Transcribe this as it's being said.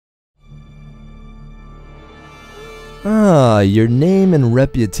Ah, your name and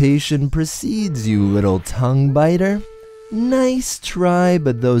reputation precedes you, little tongue biter. Nice try,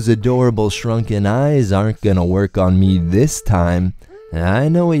 but those adorable shrunken eyes aren't gonna work on me this time. I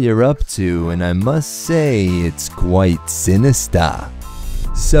know what you're up to, and I must say it's quite sinister.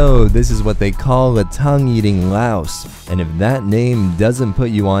 So this is what they call a tongue-eating louse, and if that name doesn't put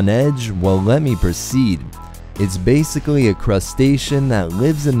you on edge, well, let me proceed. It's basically a crustacean that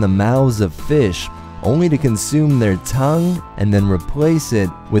lives in the mouths of fish, only to consume their tongue and then replace it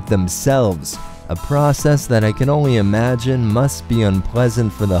with themselves, a process that I can only imagine must be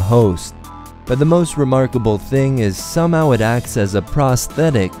unpleasant for the host. But the most remarkable thing is somehow it acts as a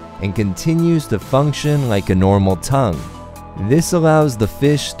prosthetic and continues to function like a normal tongue. This allows the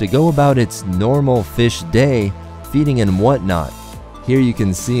fish to go about its normal fish day, feeding and whatnot. Here you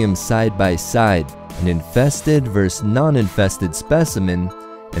can see them side by side, an infested versus non-infested specimen,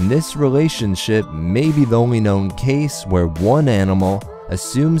 and this relationship may be the only known case where one animal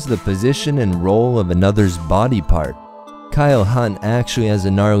assumes the position and role of another's body part. Kyle Hunt actually has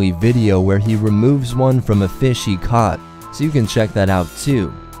a gnarly video where he removes one from a fish he caught, so you can check that out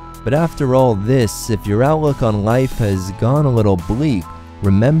too. But after all this, if your outlook on life has gone a little bleak,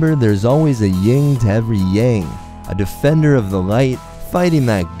 remember there's always a yin to every yang, a defender of the light fighting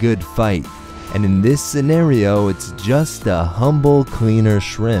that good fight. And in this scenario, it's just a humble cleaner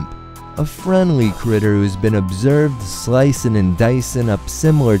shrimp, a friendly critter who's been observed slicing and dicing up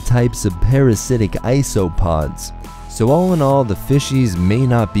similar types of parasitic isopods. So all in all, the fishies may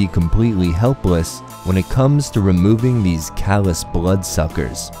not be completely helpless when it comes to removing these callous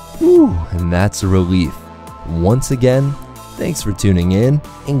bloodsuckers. Whew, and that's a relief. Once again, thanks for tuning in,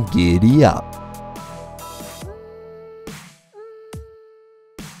 and giddy up.